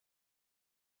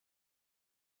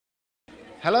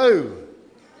Hello.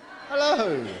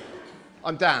 Hello.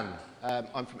 I'm Dan.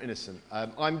 I'm from Innocent.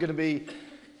 I'm going to be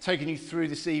taking you through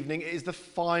this evening. It is the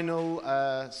final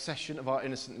session of our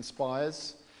Innocent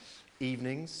Inspires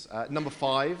evenings. Number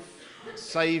 5,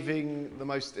 saving the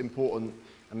most important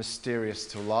and mysterious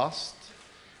till last.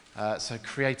 So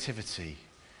creativity.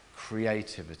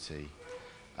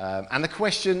 And the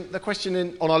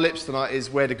question on our lips tonight is,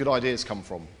 where do good ideas come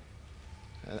from?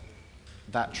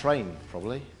 That train,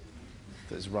 probably,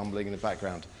 that's rumbling in the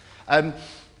background.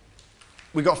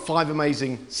 We've got 5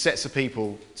 amazing sets of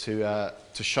people to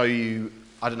show you,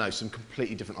 I don't know, some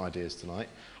completely different ideas tonight.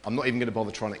 I'm not even going to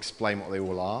bother trying to explain what they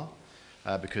all are,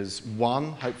 because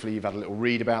 1, hopefully you've had a little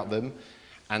read about them,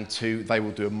 and 2, they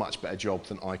will do a much better job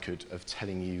than I could of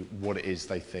telling you what it is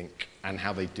they think and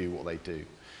how they do what they do.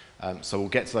 So we'll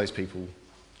get to those people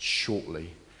shortly.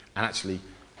 And actually,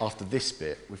 after this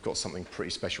bit, we've got something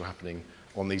pretty special happening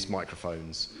on these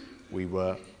microphones. We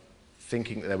were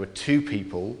thinking that there were 2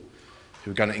 people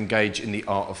who were going to engage in the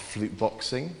art of flute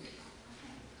boxing,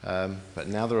 but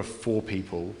now there are 4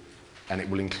 people, and it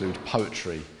will include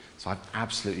poetry. So I have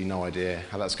absolutely no idea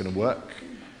how that's going to work.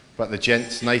 But the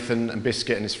gents, Nathan and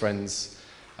Biscuit and his friends,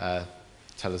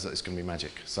 tell us that it's going to be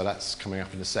magic. So that's coming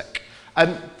up in a sec.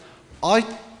 I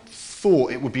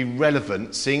thought it would be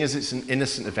relevant, seeing as it's an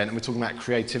Innocent event and we're talking about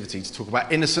creativity, to talk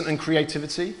about Innocent and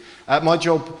creativity. My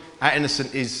job at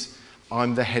Innocent is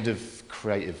I'm the head of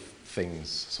creative things.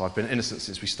 So I've been Innocent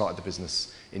since we started the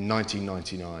business in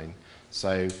 1999.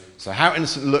 So how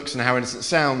Innocent looks and how Innocent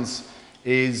sounds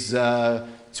is, to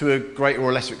a greater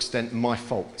or lesser extent, my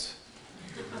fault.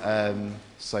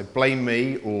 So blame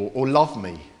me or love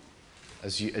me,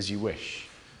 as you wish.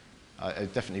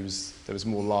 It definitely was. There was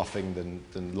more laughing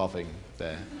than loving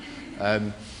there.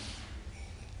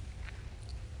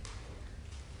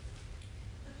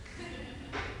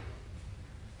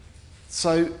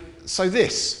 So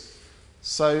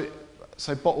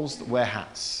bottles that wear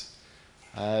hats.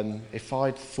 If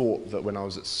I'd thought that when I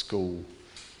was at school,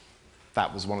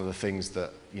 that was one of the things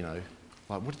that, you know,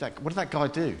 like what did that guy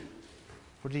do?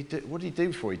 What did he do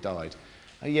before he died?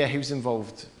 Oh yeah, he was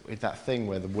involved with that thing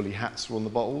where the woolly hats were on the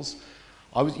bottles.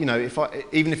 I was, you know, if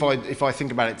I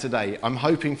think about it today, I'm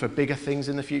hoping for bigger things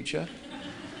in the future.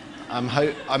 I'm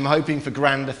hoping for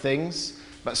grander things.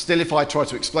 But still, if I try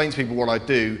to explain to people what I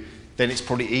do, then it's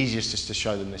probably easiest just to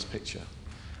show them this picture.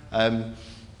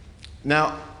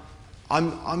 Now,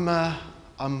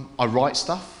 I write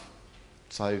stuff.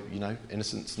 So, you know,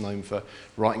 Innocent's known for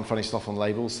writing funny stuff on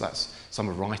labels. So I'm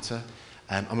a writer.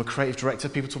 I'm a creative director.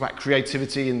 People talk about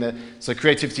creativity, so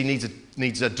creativity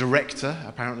needs a director,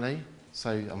 apparently.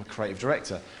 So I'm a creative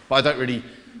director, but I don't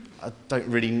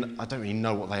really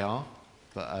know what they are.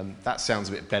 But that sounds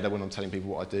a bit better when I'm telling people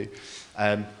what I do.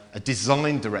 A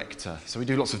design director. So we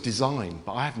do lots of design,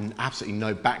 but I have absolutely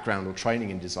no background or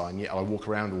training in design. Yet I walk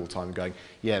around all the time going,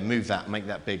 yeah, move that, make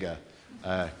that bigger.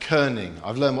 Kerning,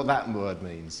 I've learned what that word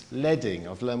means. Leading,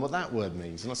 I've learned what that word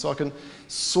means. And so I can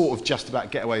sort of just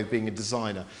about get away with being a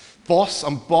designer. Boss,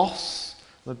 I'm boss.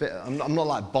 I'm not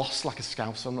like boss, like a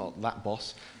scouser, I'm not that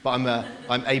boss. But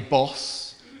I'm a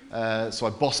boss. So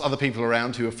I boss other people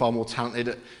around who are far more talented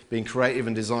at being creative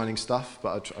and designing stuff.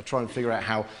 But I try and figure out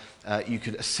how you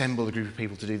could assemble a group of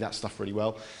people to do that stuff really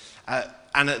well.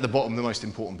 And at the bottom, the most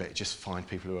important bit, just find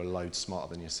people who are loads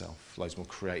smarter than yourself, loads more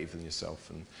creative than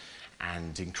yourself,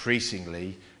 and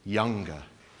increasingly younger.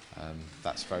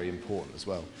 That's very important as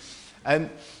well.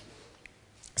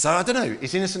 So I don't know,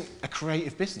 is Innocent a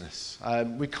creative business?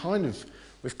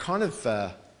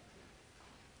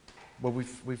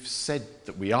 We've said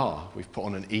that we are. We've put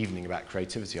on an evening about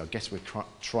creativity. I guess we're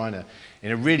trying to,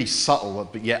 in a really subtle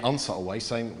but yet unsubtle way,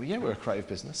 saying, well, yeah, we're a creative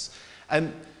business.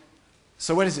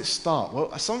 So where does it start?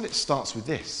 Well, some of it starts with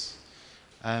this.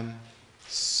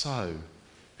 So,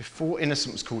 before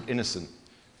Innocent was called Innocent,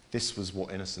 this was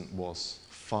what Innocent was: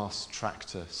 fast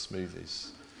tractor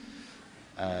smoothies.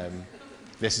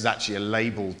 This is actually a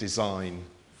label design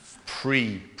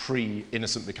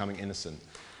pre-Innocent becoming Innocent.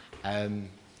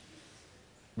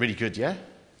 Really good, yeah?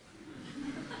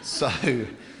 So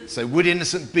would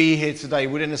Innocent be here today?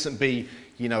 Would Innocent be,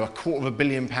 you know, a £250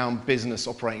 million business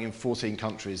operating in 14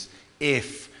 countries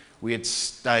if we had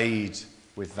stayed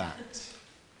with that?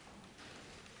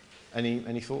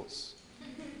 Any thoughts?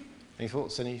 Any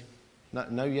thoughts?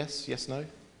 No? Yes? Yes? No?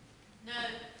 No.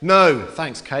 No.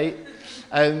 Thanks, Kate.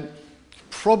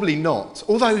 Probably not.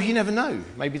 Although you never know.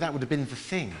 Maybe that would have been the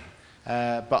thing.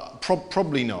 But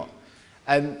probably not.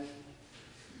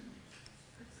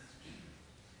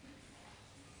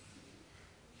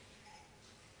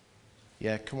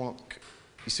 Yeah, come on.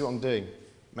 You see what I'm doing?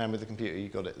 Man with the computer, you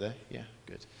got it there? Yeah,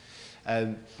 good.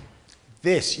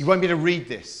 This, you won't be able to read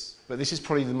this, but this is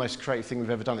probably the most creative thing we've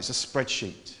ever done. It's a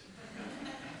spreadsheet.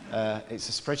 It's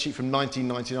a spreadsheet from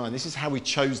 1999. This is how we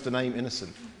chose the name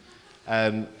Innocent.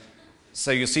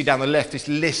 So you'll see down the left this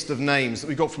list of names that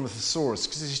we got from a thesaurus,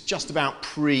 because this is just about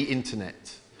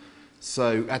pre-internet.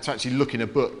 So I had to actually look in a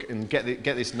book and get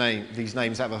these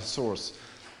names out of a thesaurus.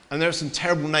 And there are some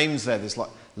terrible names there. There's like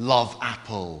Love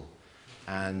Apple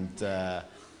and Hula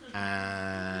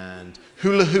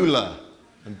Hula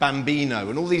and Bambino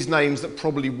and all these names that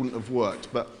probably wouldn't have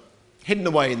worked. But hidden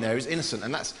away in there is Innocent.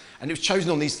 And it was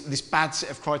chosen on this bad set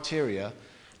of criteria.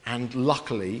 And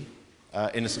luckily,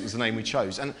 Innocent was the name we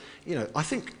chose. And, you know, I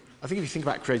think if you think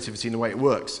about creativity and the way it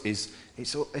works, it's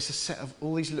a set of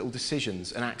all these little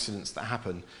decisions and accidents that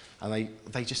happen. And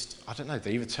they just, I don't know,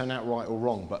 they either turn out right or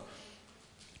wrong. But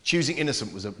choosing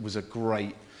Innocent was a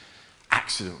great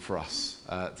accident for us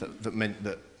that meant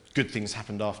that good things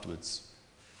happened afterwards.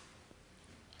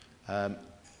 And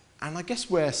I guess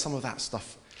where some of that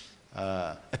stuff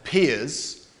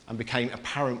appears and became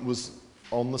apparent was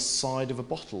on the side of a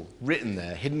bottle, written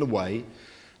there, hidden away,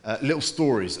 little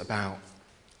stories about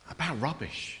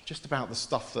rubbish, just about the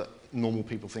stuff that normal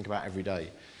people think about every day.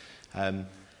 And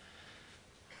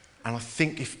I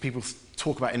think if people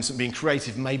talk about Innocent being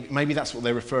creative, maybe that's what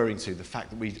they're referring to, the fact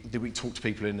that we talk to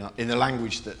people in a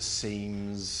language that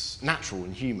seems natural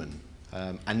and human,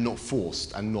 and not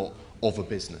forced and not of a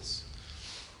business.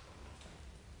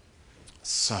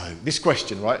 So, this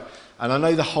question, right? And I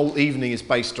know the whole evening is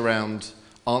based around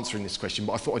answering this question,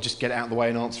 but I thought I'd just get it out of the way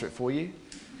and answer it for you.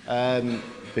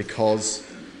 Because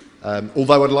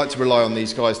although I'd like to rely on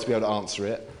these guys to be able to answer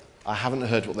it, I haven't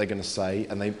heard what they're going to say,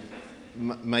 and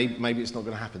maybe it's not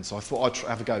going to happen. So I thought I'd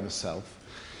have a go myself.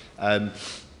 And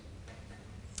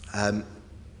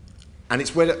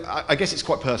it's I guess it's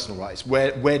quite personal, right? It's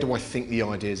where do I think the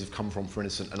ideas have come from for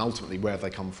Innocent, and ultimately where have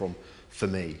they come from for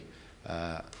me?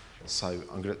 So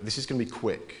this is going to be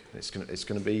quick. I'm going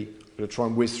to try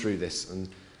and whiz through this, and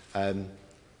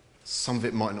some of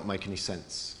it might not make any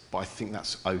sense, but I think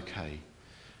that's okay.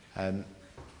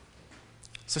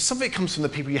 So some of it comes from the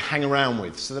people you hang around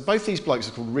with. So both these blokes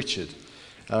are called Richard.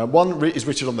 One is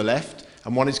Richard on the left,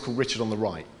 and one is called Richard on the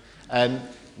right.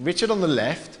 Richard on the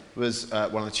left was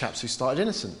one of the chaps who started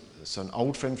Innocent. So an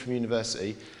old friend from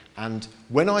university, and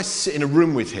when I sit in a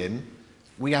room with him,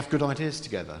 we have good ideas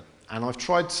together. And I've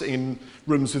tried sitting in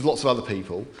rooms with lots of other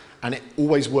people, and it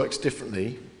always works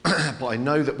differently. But I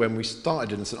know that when we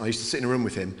started Innocent, I used to sit in a room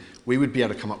with him, we would be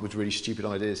able to come up with really stupid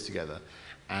ideas together.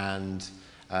 And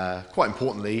quite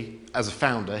importantly, as a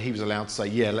founder, he was allowed to say,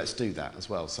 yeah, let's do that as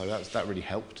well. So that really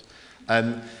helped.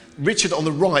 Richard on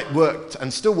the right worked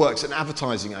and still works at an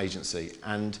advertising agency,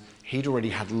 and he'd already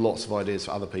had lots of ideas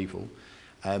for other people.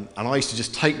 And I used to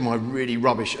just take my really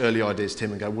rubbish early ideas to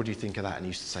him and go, what do you think of that? And he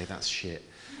used to say, that's shit.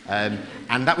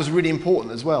 And that was really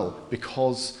important as well,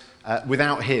 because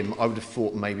without him, I would have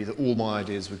thought maybe that all my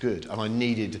ideas were good, and I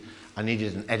needed an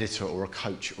editor or a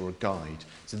coach or a guide.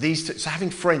 So so having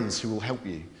friends who will help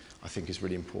you, I think, is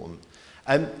really important.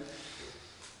 Get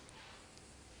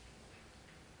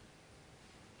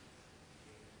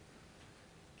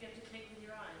to click with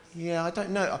your eyes. Yeah, I don't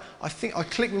know. I think I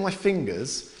click with my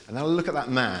fingers, and then I look at that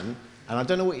man, and I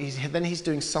don't know what then he's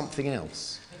doing something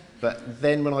else. But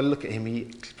then when I look at him,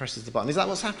 he presses the button. Is that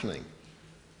what's happening?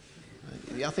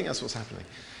 Yeah, I think that's what's happening.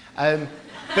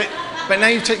 But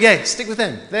now stick with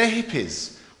them. They're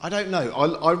hippies. I don't know.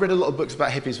 I read a lot of books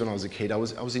about hippies when I was a kid. I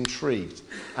was intrigued,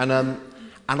 and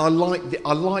I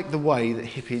like the way that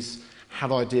hippies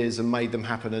had ideas and made them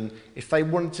happen. And if they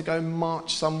wanted to go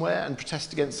march somewhere and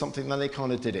protest against something, then they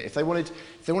kind of did it. If they wanted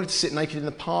to sit naked in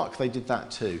the park, they did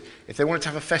that too. If they wanted to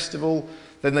have a festival,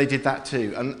 then they did that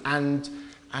too.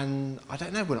 And I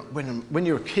don't know, when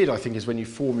you're a kid, I think, is when you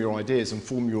form your ideas and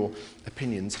form your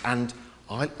opinions. And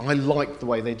I liked the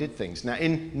way they did things. Now,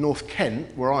 in North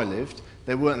Kent, where I lived,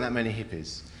 there weren't that many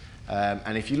hippies.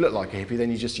 And if you look like a hippie,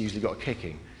 then you just usually got a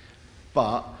kicking.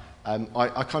 But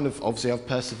I kind of, obviously, I've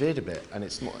persevered a bit. And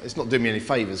it's not doing me any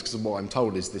favours, because what I'm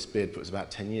told is this beard puts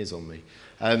about 10 years on me.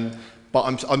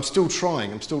 But I'm still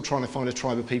trying. I'm still trying to find a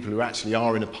tribe of people who actually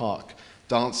are in a park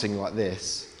dancing like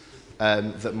this.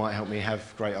 That might help me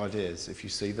have great ideas. If you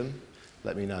see them,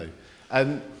 let me know.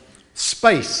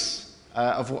 Space.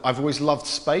 I've always loved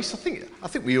space. I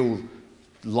think we all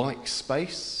like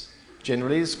space.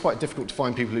 Generally, it's quite difficult to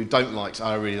find people who don't like.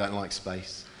 I really don't like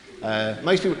space.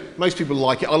 Most people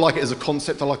like it. I like it as a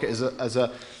concept. I like it as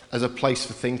a place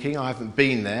for thinking. I haven't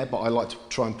been there, but I like to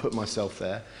try and put myself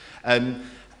there.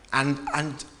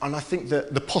 I think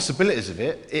that the possibilities of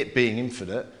it being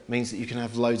infinite, means that you can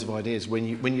have loads of ideas when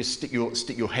you stick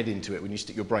your head into it, when you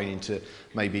stick your brain into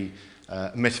maybe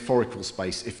metaphorical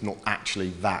space, if not actually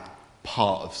that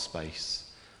part of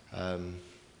space. I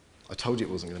told you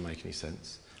it wasn't going to make any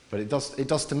sense, but it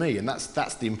does to me, and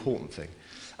that's the important thing.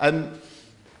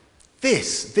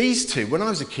 These two, when I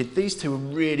was a kid, these two were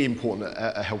really important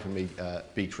at helping me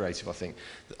be creative, I think.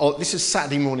 This is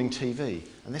Saturday morning TV,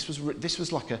 and this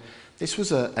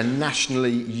was a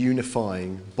nationally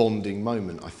unifying, bonding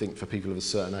moment, I think, for people of a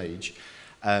certain age.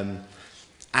 And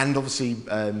obviously,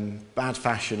 bad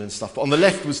fashion and stuff. But on the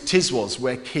left was Tiswas,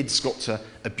 where kids got to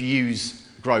abuse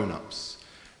grown-ups.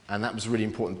 And that was really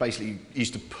important. Basically, you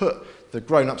used to put the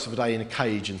grown-ups of a day in a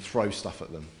cage and throw stuff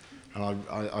at them. And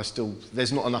I still,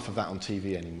 there's not enough of that on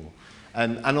TV anymore.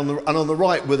 And on the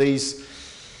right were these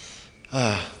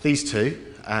two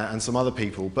and some other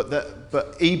people. But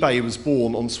eBay was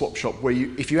born on Swap Shop, where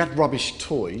if you had rubbish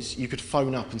toys, you could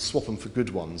phone up and swap them for good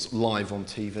ones live on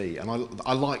TV. And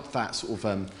I liked that sort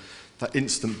of that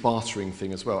instant bartering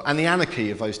thing as well. And the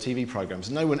anarchy of those TV programs.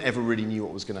 No one ever really knew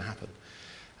what was going to happen.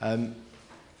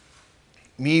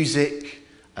 Music.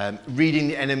 Reading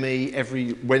The Enemy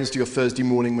every Wednesday or Thursday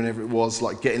morning, whenever it was,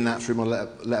 like getting that through my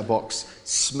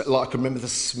letterbox. I can remember the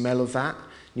smell of that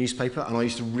newspaper, and I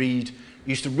used to read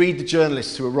the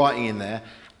journalists who were writing in there,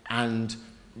 and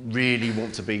really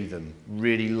want to be them.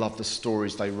 Really love the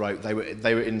stories they wrote.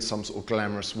 They were in some sort of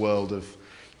glamorous world of,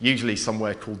 usually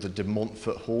somewhere called the De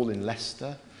Montfort Hall in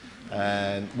Leicester,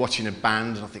 watching a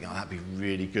band, and I think, oh, that'd be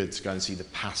really good to go and see the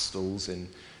Pastels in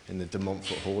the De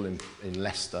Montfort Hall in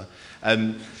Leicester.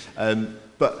 But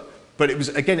it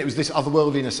was this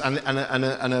otherworldliness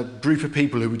and a group of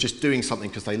people who were just doing something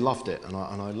because they loved it, and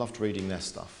I loved reading their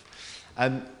stuff.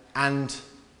 And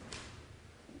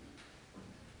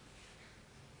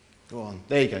go on,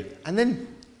 there you go. And then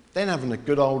having a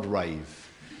good old rave,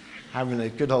 having a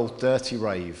good old dirty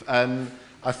rave.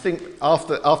 I think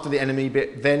after the Enemy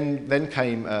bit, then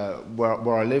came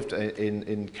where I lived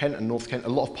in Kent and North Kent, a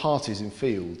lot of parties in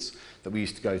fields that we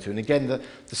used to go to. And again, the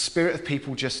spirit of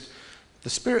people the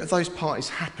spirit of those parties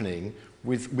happening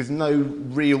with no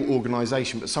real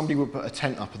organisation, but somebody would put a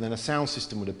tent up and then a sound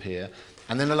system would appear,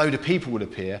 and then a load of people would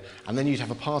appear, and then you'd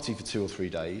have a party for 2 or 3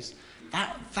 days.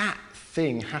 That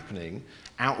thing happening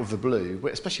out of the blue,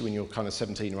 especially when you're kind of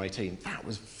 17 or 18, that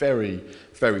was very,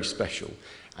 very special.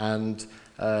 And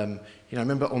I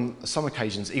remember on some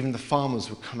occasions, even the farmers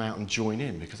would come out and join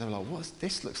in because they were like,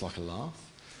 this looks like a laugh.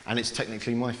 And it's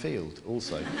technically my field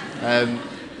also.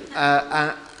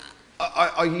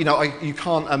 You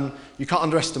can't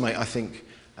underestimate, I think,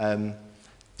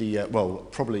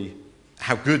 probably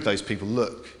how good those people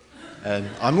look.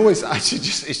 I'm always, actually,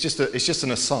 it's just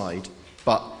an aside,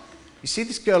 but you see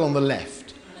this girl on the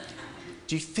left,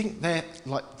 do you think they're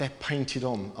painted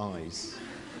on eyes?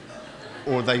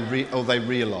 Or they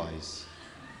realise?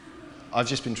 I've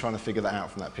just been trying to figure that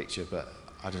out from that picture, but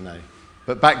I don't know.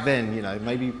 But back then,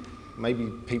 maybe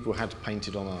people had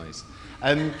painted on eyes.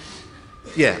 I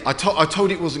told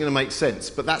you it wasn't going to make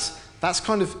sense, but that's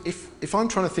kind of, if I'm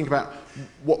trying to think about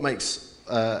what makes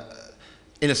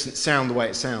Innocent sound the way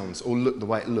it sounds or look the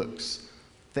way it looks,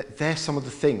 they're some of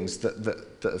the things that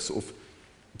are sort of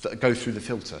that go through the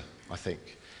filter, I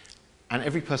think. And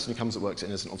every person who comes that works at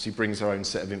Innocent obviously brings their own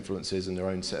set of influences and their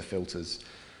own set of filters.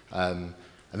 And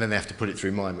then they have to put it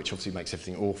through mine, which obviously makes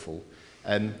everything awful.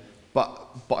 But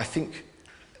I think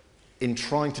in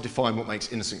trying to define what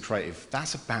makes Innocent creative,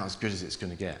 that's about as good as it's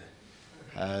going to get.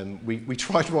 We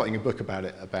tried writing a book about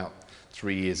it about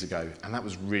 3 years ago, and that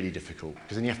was really difficult,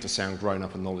 because then you have to sound grown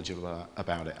up and knowledgeable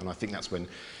about it. And I think that's when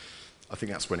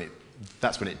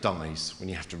it dies, when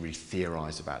you have to really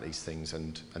theorise about these things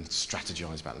and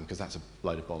strategise about them, because that's a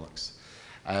load of bollocks.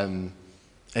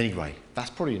 Anyway, that's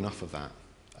probably enough of that.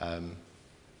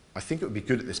 I think it would be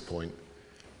good at this point.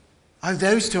 Oh,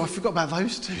 those two, I forgot about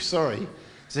those two, sorry.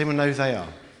 Does anyone know who they are?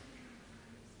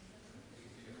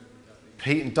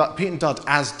 Pete and Dud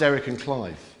as Derek and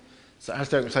Clive. So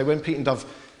when Pete and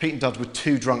Dud were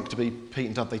too drunk to be Pete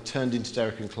and Dud, they turned into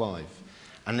Derek and Clive.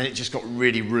 And then it just got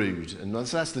really rude. And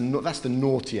so that's the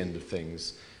naughty end of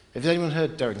things. Have anyone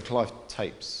heard Derek and Clive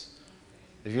tapes?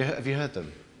 Have you heard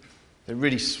them? They're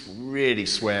really, really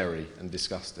sweary and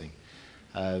disgusting.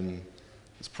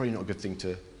 It's probably not a good thing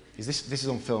to... This is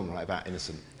on film, right, about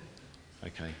Innocent?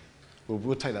 Okay.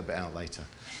 We'll take that bit out later.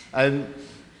 Well,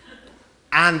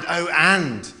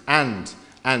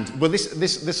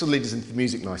 this will lead us into the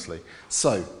music nicely.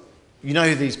 So, you know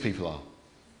who these people are?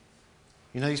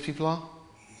 You know who these people are?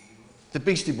 The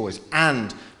Beastie Boys.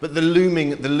 But the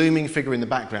looming figure in the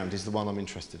background is the one I'm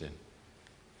interested in.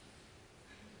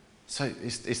 So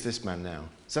it's this man now.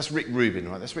 So that's Rick Rubin,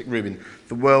 right? That's Rick Rubin,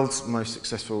 the world's most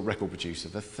successful record producer.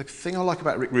 The thing I like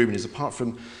about Rick Rubin is, apart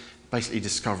from basically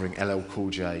discovering LL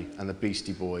Cool J and the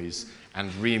Beastie Boys and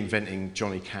reinventing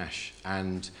Johnny Cash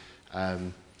and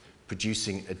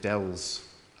producing Adele's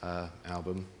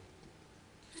album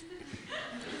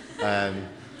and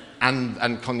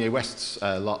Kanye West's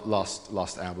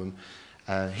last album,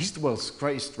 he's the world's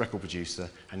greatest record producer,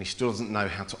 and he still doesn't know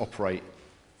how to operate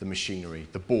the machinery,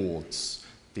 the boards,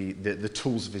 the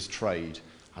tools of his trade,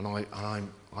 and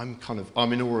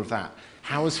I'm in awe of that.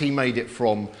 How has he made it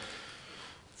from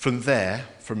there,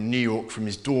 from New York, from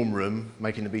his dorm room,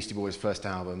 making the Beastie Boys' first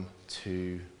album,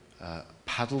 to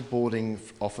paddle boarding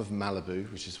off of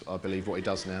Malibu, which is, I believe, what he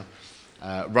does now,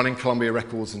 running Columbia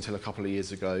Records until a couple of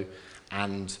years ago,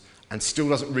 and still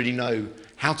doesn't really know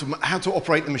how to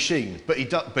operate the machine, but he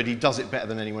does it better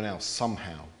than anyone else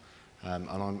somehow, and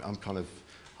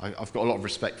I've got a lot of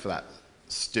respect for that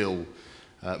still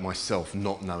myself,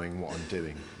 not knowing what I'm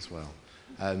doing as well.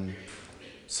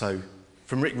 So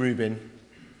from Rick Rubin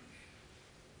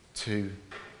to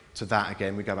that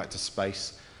again, we go back to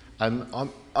space. I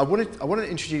want to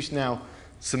introduce now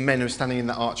some men who are standing in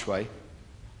that archway,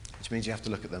 which means you have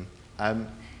to look at them.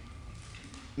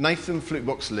 Nathan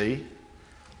Flukebox Lee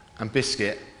and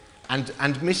Biscuit, and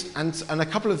a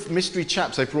couple of mystery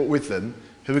chaps they brought with them,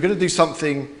 who are going to do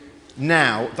something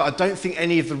now that I don't think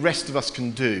any of the rest of us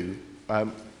can do.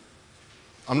 I'm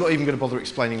not even going to bother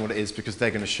explaining what it is, because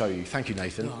they're going to show you. Thank you,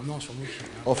 Nathan. No, nice one.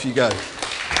 Off you go.